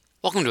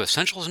Welcome to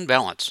Essentials in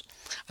Balance.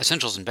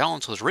 Essentials in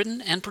Balance was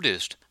written and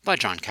produced by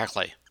John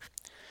Cackley.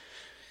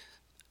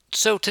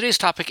 So today's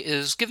topic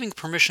is giving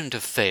permission to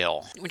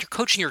fail. When you're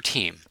coaching your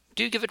team,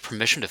 do you give it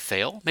permission to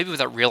fail, maybe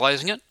without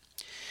realizing it?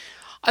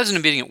 I was in a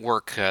meeting at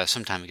work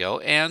some time ago,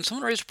 and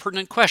someone raised a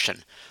pertinent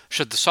question.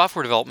 Should the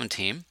software development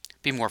team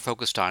be more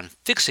focused on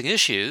fixing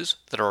issues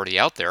that are already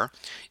out there,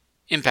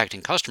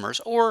 impacting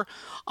customers, or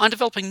on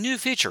developing new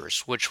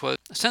features, which was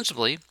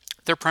ostensibly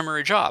their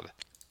primary job?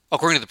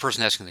 According to the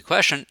person asking the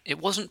question, it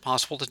wasn't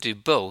possible to do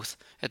both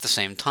at the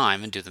same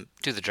time and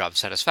do the job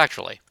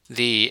satisfactorily.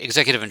 The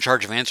executive in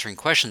charge of answering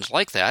questions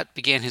like that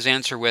began his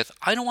answer with,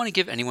 "I don't want to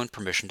give anyone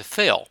permission to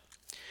fail,"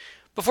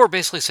 before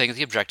basically saying that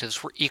the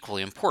objectives were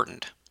equally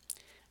important.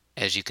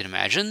 As you can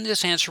imagine,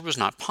 this answer was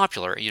not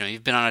popular.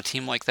 You've been on a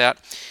team like that.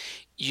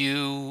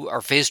 You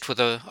are faced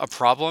with a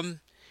problem,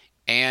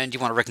 and you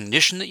want a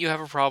recognition that you have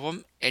a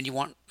problem, and you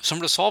want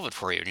someone to solve it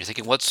for you. And you're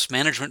thinking, what's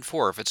management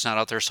for if it's not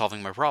out there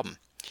solving my problem?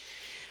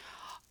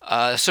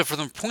 So from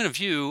the point of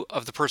view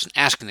of the person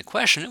asking the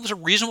question, it was a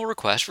reasonable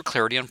request for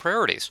clarity on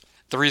priorities.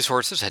 The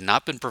resources had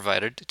not been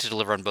provided to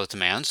deliver on both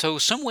demands, so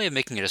some way of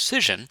making a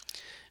decision,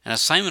 an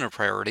assignment of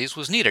priorities,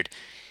 was needed.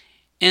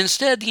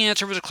 Instead, the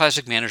answer was a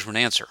classic management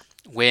answer,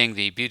 weighing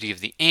the beauty of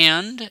the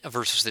and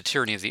versus the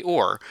tyranny of the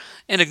or,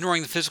 and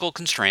ignoring the physical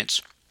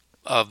constraints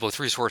of both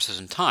resources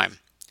and time.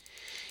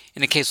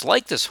 In a case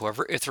like this,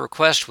 however, if the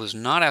request was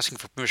not asking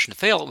for permission to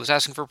fail, it was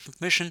asking for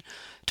permission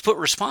to put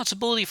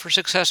responsibility for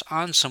success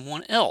on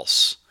someone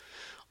else.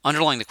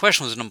 Underlying the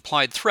question was an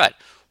implied threat.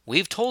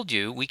 We've told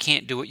you we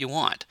can't do what you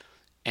want,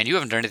 and you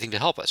haven't done anything to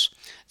help us.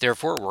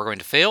 Therefore, we're going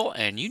to fail,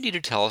 and you need to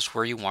tell us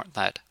where you want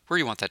that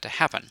to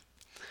happen.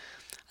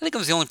 I think I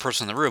was the only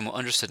person in the room who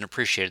understood and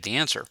appreciated the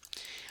answer.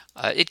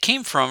 It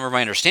came from, or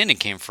my understanding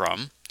came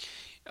from,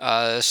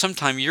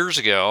 sometime years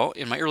ago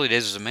in my early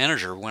days as a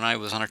manager when I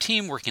was on a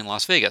team working in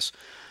Las Vegas.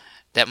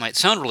 That might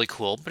sound really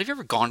cool, but have you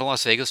ever gone to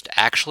Las Vegas to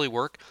actually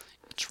work?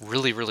 It's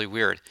really, really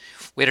weird.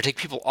 We had to take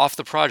people off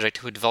the project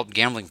who had developed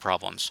gambling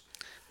problems.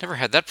 Never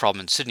had that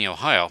problem in Sydney,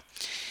 Ohio.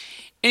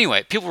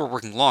 Anyway, people were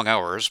working long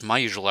hours. My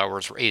usual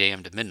hours were 8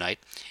 a.m. to midnight,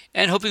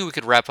 and hoping we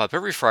could wrap up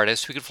every Friday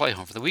so we could fly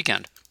home for the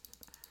weekend.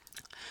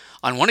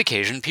 On one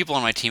occasion, people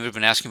on my team had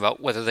been asking about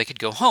whether they could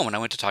go home, and I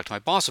went to talk to my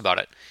boss about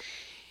it.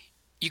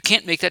 "You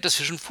can't make that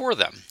decision for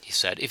them," he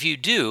said. "If you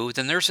do,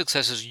 then their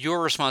success is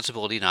your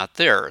responsibility, not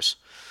theirs."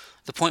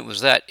 The point was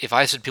that if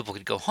I said people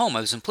could go home,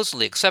 I was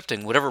implicitly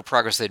accepting whatever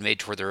progress they'd made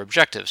toward their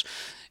objectives.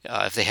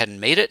 If they hadn't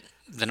made it,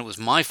 then it was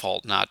my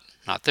fault, not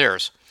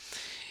theirs.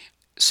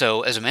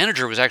 So as a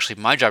manager, it was actually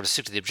my job to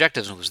stick to the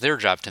objectives, and it was their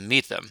job to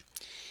meet them.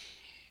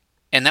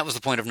 And that was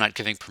the point of not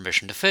giving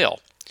permission to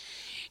fail.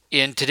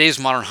 In today's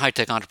modern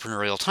high-tech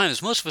entrepreneurial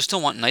times, most of us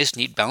still want nice,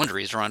 neat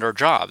boundaries around our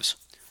jobs.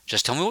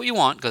 Just tell me what you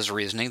want, goes the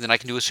reasoning, then I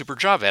can do a super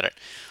job at it.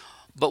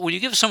 But when you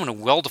give someone a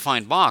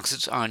well-defined box,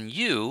 it's on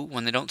you,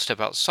 when they don't step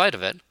outside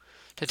of it,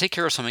 to take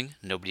care of something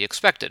nobody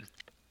expected.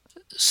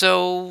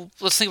 So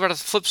let's think about it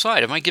the flip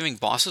side. Am I giving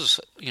bosses,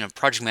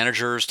 project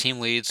managers, team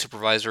leads,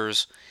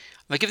 supervisors,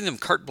 am I giving them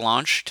carte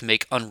blanche to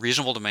make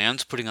unreasonable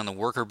demands, putting on the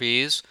worker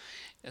bees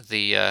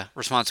the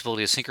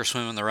responsibility to sink or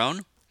swim on their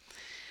own?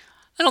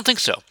 I don't think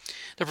so.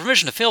 The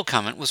permission to fail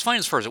comment was fine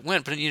as far as it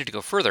went, but it needed to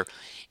go further.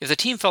 If the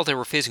team felt they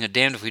were facing a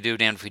damned if we do,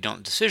 damned if we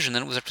don't decision,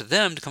 then it was up to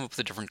them to come up with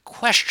a different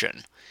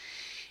question.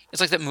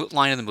 It's like that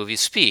line in the movie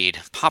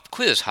Speed. Pop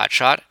quiz,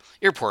 hotshot.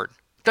 Airport.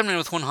 Gunman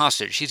with one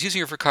hostage. He's using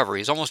her for cover.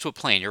 He's almost to a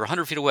plane. You're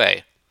 100 feet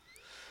away.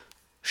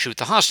 Shoot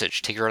the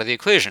hostage. Take her out of the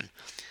equation.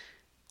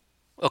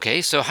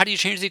 Okay, so how do you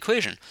change the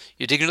equation?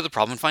 You dig into the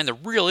problem and find the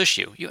real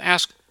issue. You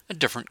ask a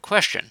different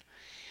question.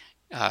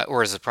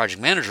 Or as the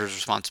project manager's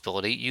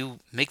responsibility, you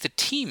make the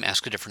team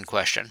ask a different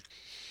question.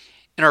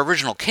 In our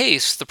original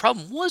case, the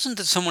problem wasn't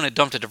that someone had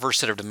dumped a diverse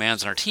set of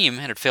demands on our team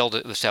and had failed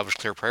to establish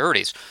clear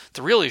priorities.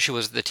 The real issue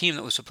was that the team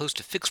that was supposed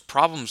to fix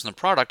problems in the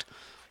product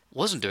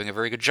wasn't doing a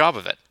very good job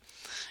of it.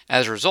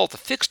 As a result, the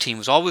fix team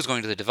was always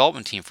going to the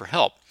development team for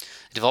help.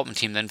 The development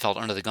team then felt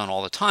under the gun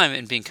all the time,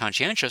 and being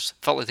conscientious,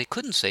 felt like they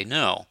couldn't say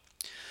no.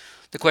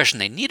 The question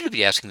they needed to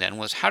be asking then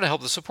was how to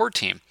help the support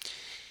team.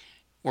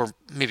 Or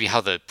maybe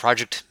how the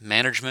project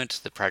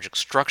management, the project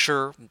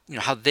structure,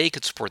 how they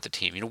could support the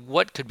team.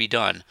 What could be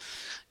done,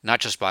 not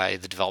just by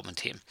the development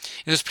team.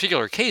 In this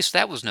particular case,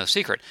 that was no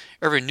secret.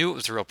 Everyone knew it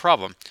was a real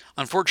problem.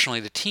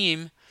 Unfortunately, the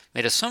team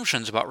made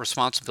assumptions about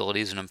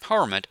responsibilities and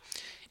empowerment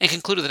and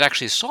concluded that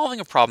actually solving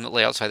a problem that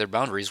lay outside their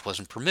boundaries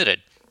wasn't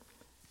permitted.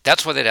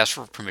 That's why they'd asked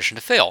for permission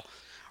to fail,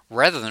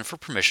 rather than for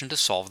permission to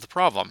solve the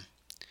problem.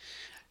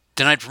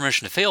 Denied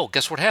permission to fail,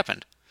 guess what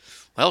happened?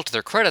 Well, to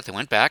their credit, they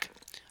went back,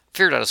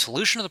 figured out a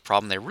solution to the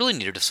problem they really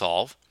needed to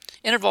solve,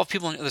 and involved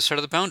people on the other side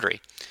of the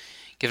boundary.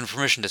 Given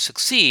permission to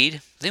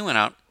succeed, they went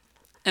out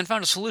and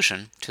found a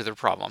solution to their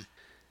problem.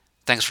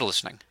 Thanks for listening.